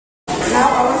Now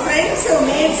our friends have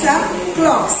made some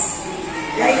clocks.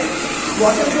 Right?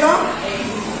 Water clock,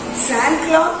 sand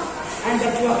clock, and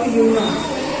the clock you know.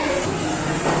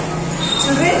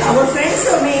 Children, our friends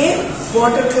have made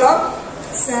water clock,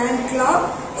 sand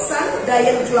clock,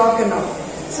 sundial clock and all.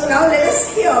 So now let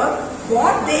us hear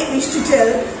what they wish to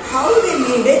tell, how they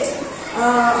made it,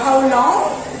 how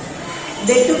long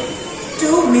they took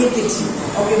to make it.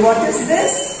 Okay, what is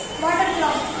this? Water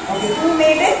clock. Okay, who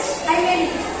made it? I made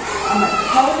it.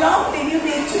 How long did you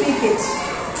take to make it?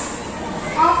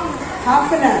 Half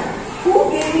Half an hour. Who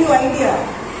gave you idea?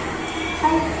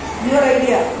 Your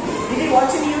idea. Did you watch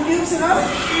any YouTubes or not?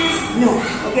 No.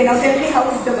 Okay, now tell me how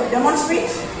it demonstrate.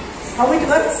 How it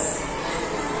works?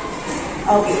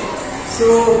 Okay.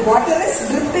 So water is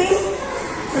dripping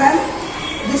from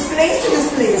this place to this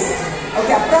place.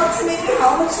 Okay, approximately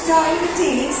how much time it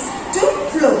takes to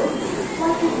flow?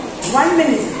 1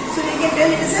 minute. So we can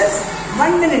tell it is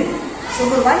 1 minute. So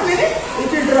for 1 minute it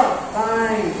will drop.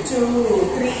 1, 2,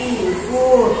 3,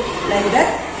 4 like that.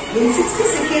 In 60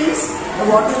 seconds the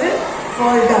water will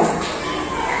fall down.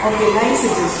 Okay, nice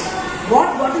it is.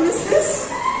 What bottle is this?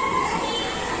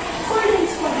 Cold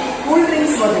drinks bottle. Cool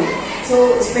drinks bottle. So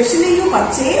especially you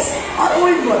purchase or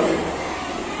old bottle?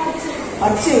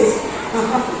 Purchase.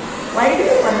 Why do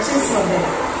you purchase for that?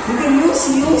 You can use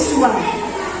used one.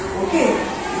 Okay?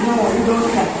 No, you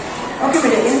don't have. Okay,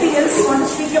 but anything else you want to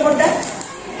speak about that?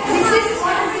 This is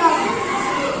water clock.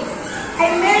 I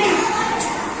made it.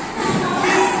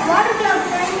 This water clock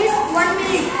time is 1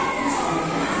 minute.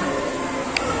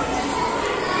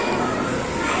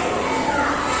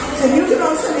 So you can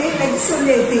also make like this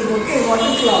only, I think. Okay,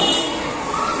 water clock.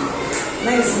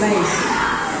 Nice, nice.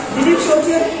 Did you show to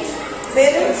your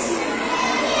parents?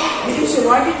 Did you show?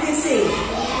 What did they say?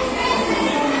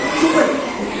 Super.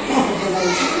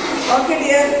 Okay,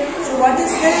 dear. So what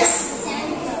is this?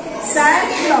 Sand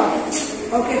clock.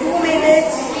 Okay, who made it?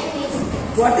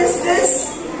 What is this?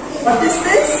 What is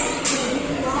this?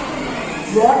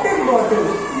 Water bottle.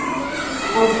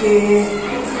 Okay.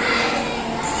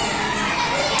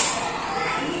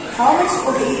 How much?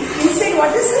 Okay, inside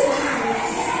what is it?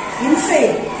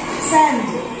 Inside sand.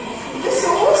 It is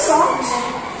so soft.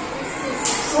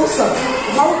 So soft.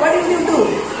 How? What did you do?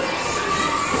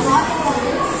 Water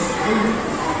bottle.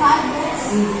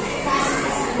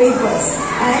 Papers.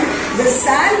 And the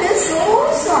sand is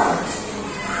so soft.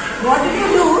 What did you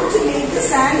do to make the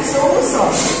sand so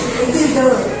soft? It is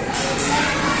dirt.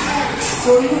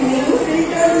 So you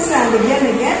filter the sand again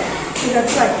and again. So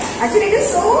that's right. Actually it is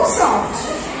so soft.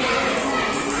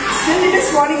 Still it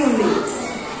is falling only.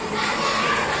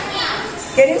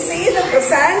 Can you see the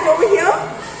sand over here?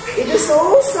 It is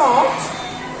so soft.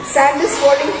 Sand is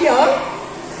falling here.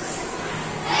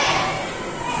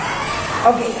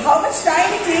 Okay, how much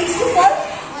time it takes to fall?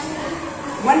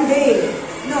 1 day.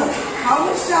 No, how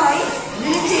much time will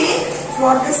it take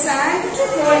for the sand to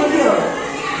fall here?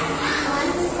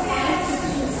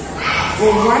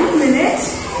 Oh, 1 minute,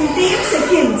 15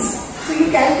 seconds. So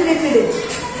you calculated it.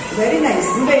 Very nice,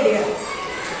 good idea.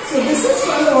 So this is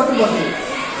from the water bottle.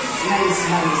 Nice,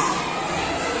 nice.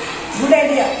 Good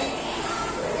idea.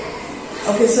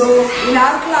 Okay, so in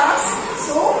our class,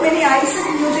 so many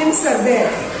Isaac Newtons are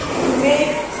there. To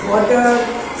make water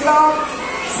clock,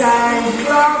 sand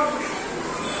clock,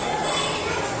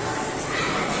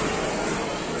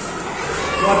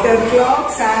 water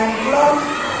clock, sand clock,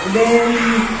 then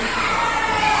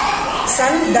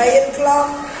sundial clock.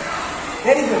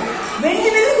 Very good.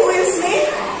 Windmill, who is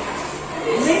made?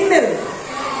 Windmill.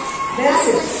 That's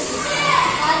it.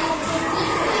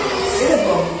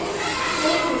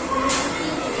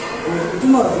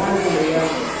 Tomorrow, one day.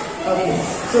 Okay.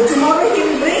 So tomorrow he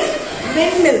will bring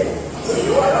windmill. So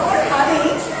you are all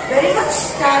having very much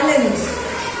talent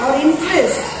or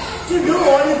interest to do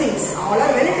all the things. All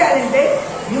are very talented.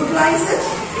 Utilize it.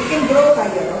 You can grow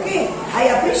higher. Okay. I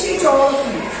appreciate all of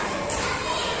you.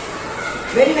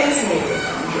 Very nice lady.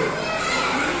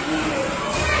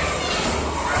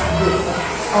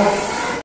 Okay.